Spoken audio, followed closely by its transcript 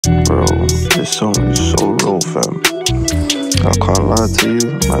Bro, this song is so real, fam. I can't lie to you,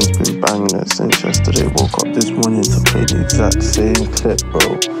 man's been banging it since yesterday. Woke up this morning to play the exact same clip,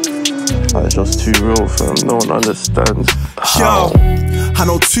 bro. It's just too real, fam. No one understands how. Yo, I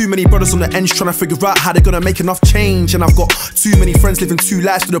know too many brothers on the ends trying to figure out how they're gonna make enough change. And I've got too many friends living two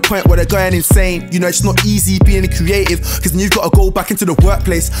lives to the point where they're going insane. You know, it's not easy being a creative, cause then you've got to go back into the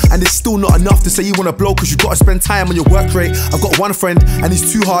workplace, and it's still not enough to say you wanna blow, cause you've got to spend time on your work rate. I've got one friend and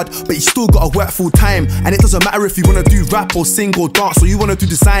he's too hard, but he's still got to work full time. And it doesn't matter if you wanna do rap or sing or dance, or you wanna do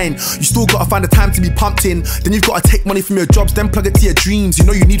design, you still got to find the time to be pumped in. Then you've got to take money from your jobs, then plug it to your dreams. You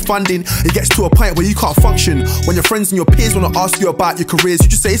know you need funding. It gets to a point where you can't function. When your friends and your peers wanna ask you about your careers, you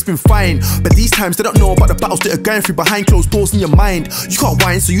just say it's been fine. But these times they don't know about the battles that are going through behind closed doors in your mind. You can't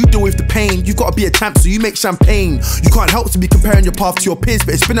whine, so you deal with the pain. You gotta be a champ, so you make champagne. You can't help to be comparing your path to your peers,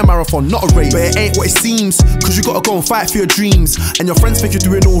 but it's been a marathon, not a race. But it ain't what it seems, cause you gotta go and fight for your dreams. And your friends think you're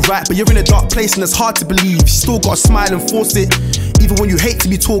doing alright, but you're in a dark place and it's hard to believe. You still gotta smile and force it, even when you hate to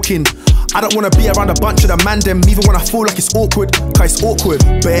be talking. I don't wanna be around a bunch of the man them, even when I feel like it's awkward, cause it's awkward.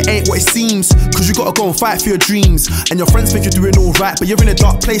 But it ain't what it seems, cause you gotta go and fight for your dreams. And your friends think you're doing alright, but you're in a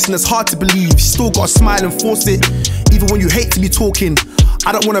dark place and it's hard to believe. You still gotta smile and force it, even when you hate to be talking.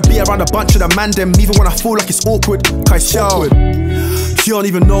 I don't wanna be around a bunch of the man them, even when I feel like it's awkward, cause it's awkward. You don't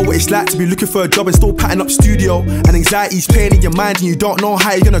even know what it's like to be looking for a job and still patting up studio. And anxiety's playing in your mind and you don't know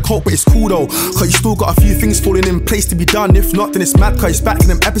how you're gonna cope, but it's cool though, cause you still got a few things falling in place to be done. If not, then it's mad, cause it's back to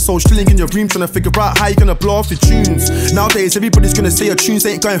them episodes, chilling in your room trying to figure out how you're gonna blow off the tunes. Nowadays everybody's gonna say your tunes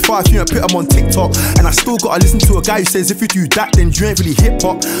ain't going far if you don't put them on TikTok. And I still gotta listen to a guy who says if you do that then you ain't really hip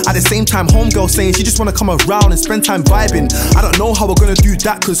hop. At the same time, homegirl saying she just wanna come around and spend time vibing. I don't know how we're gonna do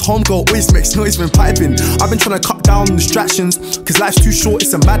that, cause homegirl always makes noise when piping. I've been trying to cut down on distractions, cause life's too short,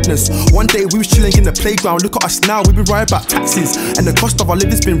 it's a madness. One day we was chilling in the playground, look at us now, we've been worrying about taxes, and the cost of our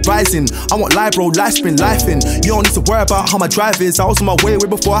living's been rising. I want life, bro, life's been lifing. You don't need to worry about how my drive is, I was on my way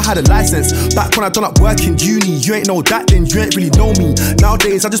before I had a license. Back when I done up work in uni, you ain't know that then, you ain't really know me.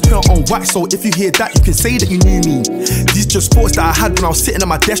 Nowadays I just put it on wax, so if you hear that you can say that you knew me. These just thoughts that I had when I was sitting at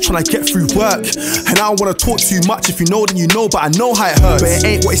my desk trying to get through work. And I don't wanna talk too much, if you know then you know, but I know how it hurts. But it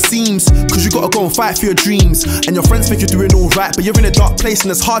ain't what it seems, cause you gotta go and fight for your dreams. And your friends think you're doing alright, but you're in a dark place and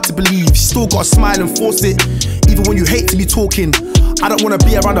it's hard to believe. You still gotta smile and force it, even when you hate to be talking. I don't wanna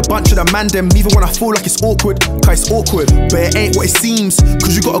be around a bunch of the man them, even when I feel like it's awkward, cause it's awkward. But it ain't what it seems,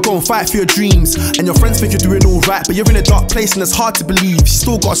 cause you gotta go and fight for your dreams. And your friends think you're doing alright, but you're in a dark place and it's hard to believe. You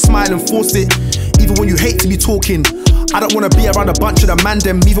still gotta smile and force it, even when you hate to be talking. I don't wanna be around a bunch of the man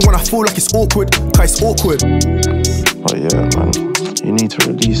them, even when I feel like it's awkward, cause it's awkward. But yeah, man, you need to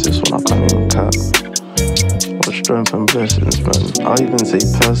release this one, I can't even cap. What strength and blessings, man. I even say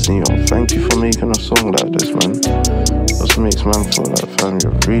personally, thank you for making a song like this, man. Just makes man feel like, fam,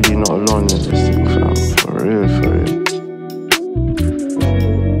 you're really not alone in this thing, fam. For real, for real.